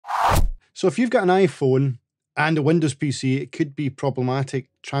So if you've got an iPhone and a Windows PC, it could be problematic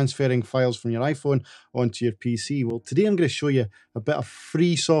transferring files from your iPhone onto your PC. Well, today I'm going to show you a bit of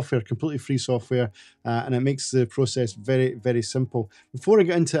free software, completely free software, and it makes the process very, very simple. Before I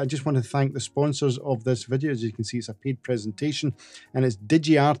get into it, I just want to thank the sponsors of this video. As you can see, it's a paid presentation, and it's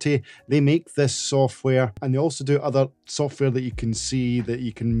DigiArty. They make this software, and they also do other software that you can see that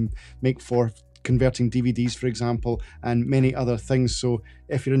you can make for converting DVDs, for example, and many other things. So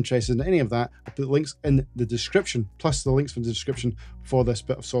if you're interested in any of that, I'll put the links in the description, plus the links in the description for this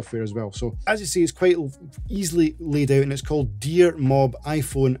bit of software as well. So as you see, it's quite easily laid out, and it's called Dear Mob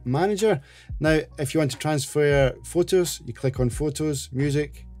iPhone Manager. Now, if you want to transfer photos, you click on Photos,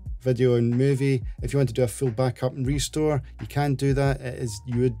 Music, Video and Movie. If you want to do a full backup and restore, you can do that.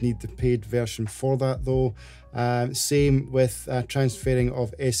 You would need the paid version for that though. Same with transferring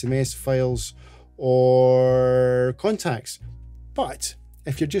of SMS files or contacts. But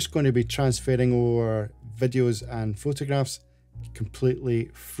if you're just going to be transferring over videos and photographs,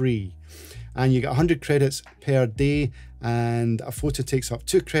 completely free. And you get 100 credits per day, and a photo takes up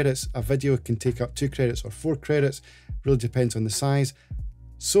 2 credits, a video can take up 2 credits or 4 credits, really depends on the size.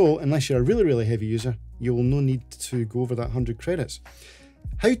 So unless you're a really, really heavy user, you will no need to go over that 100 credits.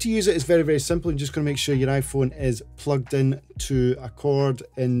 How to use it is very, very simple. You're just going to make sure your iPhone is plugged in to a cord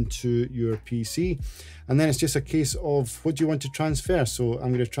into your PC. And then it's just a case of what do you want to transfer. So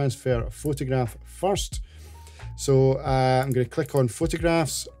I'm going to transfer a photograph first. So I'm going to click on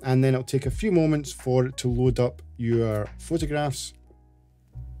photographs, and then it'll take a few moments for it to load up your photographs.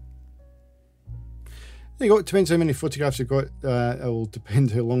 There you go. It depends how many photographs you've got. It will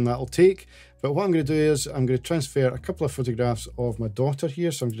depend how long that will take. But what I'm going to do is I'm going to transfer a couple of photographs of my daughter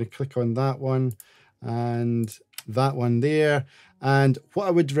here. So I'm going to click on that one and that one there. And what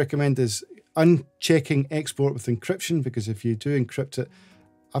I would recommend is unchecking export with encryption, because if you do encrypt it,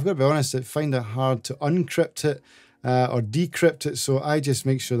 I've got to be honest, I find it hard to uncrypt it or decrypt it. So I just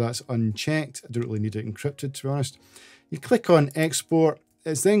make sure that's unchecked. I don't really need it encrypted, to be honest. You click on export.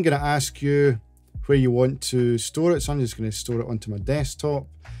 It's then going to ask you where you want to store it. So I'm just going to store it onto my desktop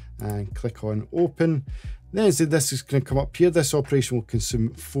and click on open. Then this is going to come up here. This operation will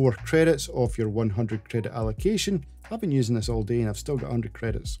consume 4 credits of your 100 credit allocation. I've been using this all day and I've still got 100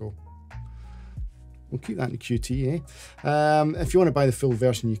 credits, so we'll keep that in QT, eh? If you want to buy the full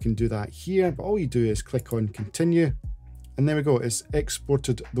version, you can do that here, but all you do is click on continue, and there we go. It's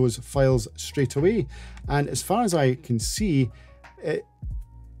exported those files straight away. And as far as I can see, it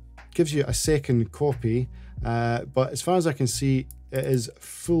gives you a second copy, but as far as I can see, it is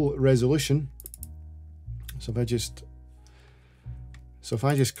full resolution. So if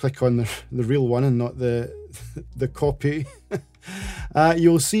I just click on the real one and not the copy,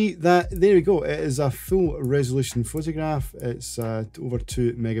 you'll see that there we go. It is a full resolution photograph. It's over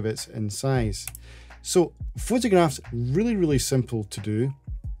 2 megabits in size. So photographs, really, really simple to do.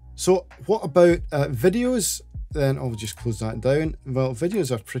 So what about videos? Then I'll just close that down. Well,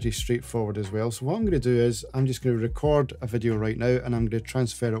 videos are pretty straightforward as well. So what I'm going to do is I'm just going to record a video right now, and I'm going to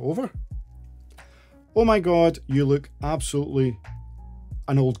transfer it over. Oh my God, you look absolutely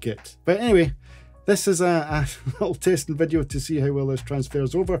an old git. But anyway, this is a little testing video to see how well this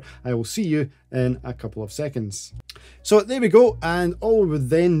transfers over. I will see you in a couple of seconds. So there we go. And all we would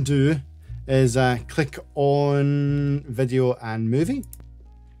then do is click on video and movie.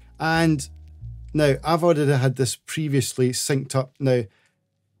 And now, I've already had this previously synced up. Now,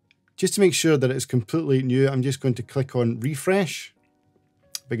 just to make sure that it's completely new, I'm just going to click on refresh,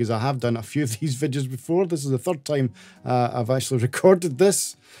 because I have done a few of these videos before. This is the 3rd time I've actually recorded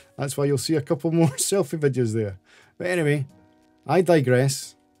this. That's why you'll see a couple more selfie videos there. But anyway, I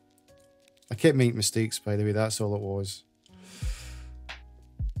digress. I kept making mistakes, by the way. That's all it was.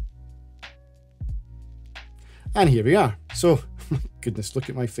 And here we are. So, goodness, look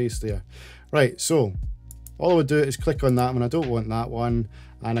at my face there. Right, so all I would do is click on that one. I don't want that one.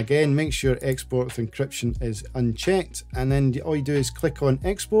 And again, make sure export with encryption is unchecked. And then all you do is click on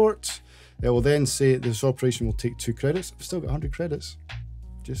export. It will then say this operation will take 2 credits. I've still got 100 credits.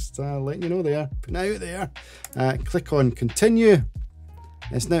 Just letting you know there. Putting it out there. Click on continue.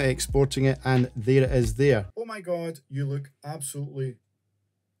 It's now exporting it, and there it is there. Oh my God, you look absolutely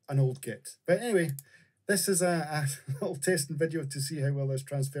an old git. But anyway, this is a little testing video to see how well this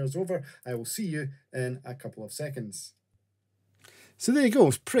transfers over. I will see you in a couple of seconds. So there you go.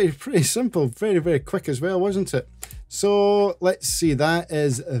 It's pretty simple. Very, very quick as well, wasn't it? So let's see. That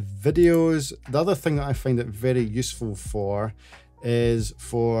is videos. The other thing that I find it very useful for is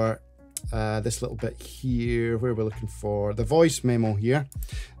for this little bit here, where we're looking for the voice memo here.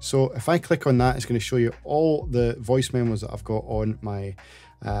 So if I click on that, it's going to show you all the voice memos that I've got on my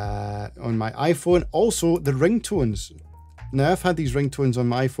on my iPhone. Also, the ringtones. Now, I've had these ringtones on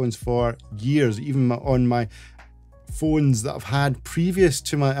my iPhones for years, even on my phones that I've had previous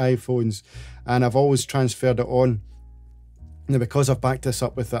to my iPhones, and I've always transferred it on. Now, because I've backed this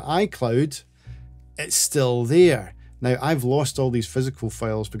up with the iCloud, it's still there. Now, I've lost all these physical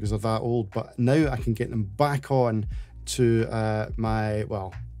files because they're that old, but now I can get them back on to my,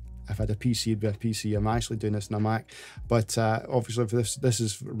 well, if I had a PC, it'd be a PC. I'm actually doing this on a Mac, but obviously for this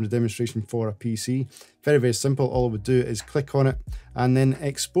is a demonstration for a PC. Very, very simple. All I would do is click on it and then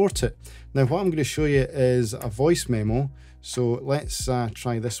export it. Now, what I'm going to show you is a voice memo. So let's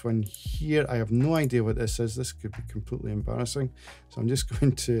try this one here. I have no idea what this is. This could be completely embarrassing. So I'm just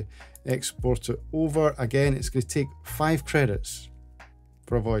going to export it over. Again, it's going to take 5 credits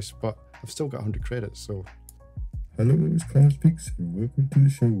for a voice, but I've still got 100 credits, so. Hello, it's Carl Speaks, and welcome to the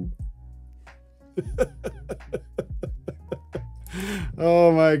show.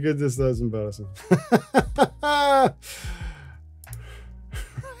 Oh my goodness, that's embarrassing. Right,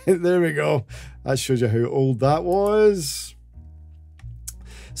 there we go. That shows you how old that was.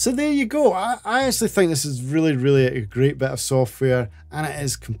 So there you go. I actually think this is really, really a great bit of software, and it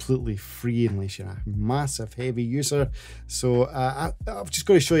is completely free unless you're a massive heavy user. So I've just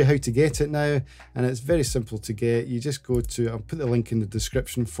got to show you how to get it now, and it's very simple to get. You just go to, I'll put the link in the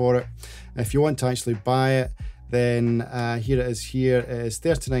description for it. If you want to actually buy it, then here it is. Here it is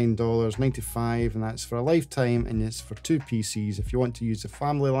 $39.95, and that's for a lifetime, and it's for 2 PCs. If you want to use the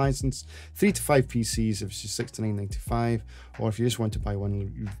family license, 3 to 5 PCs, it's just $69.95, or if you just want to buy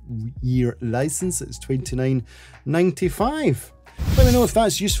 1 year license, it's $29.95. Let me know if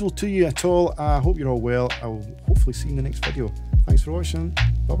that's useful to you at all. I hope you're all well. I will hopefully see you in the next video. Thanks for watching.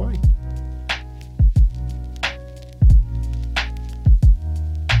 Bye bye.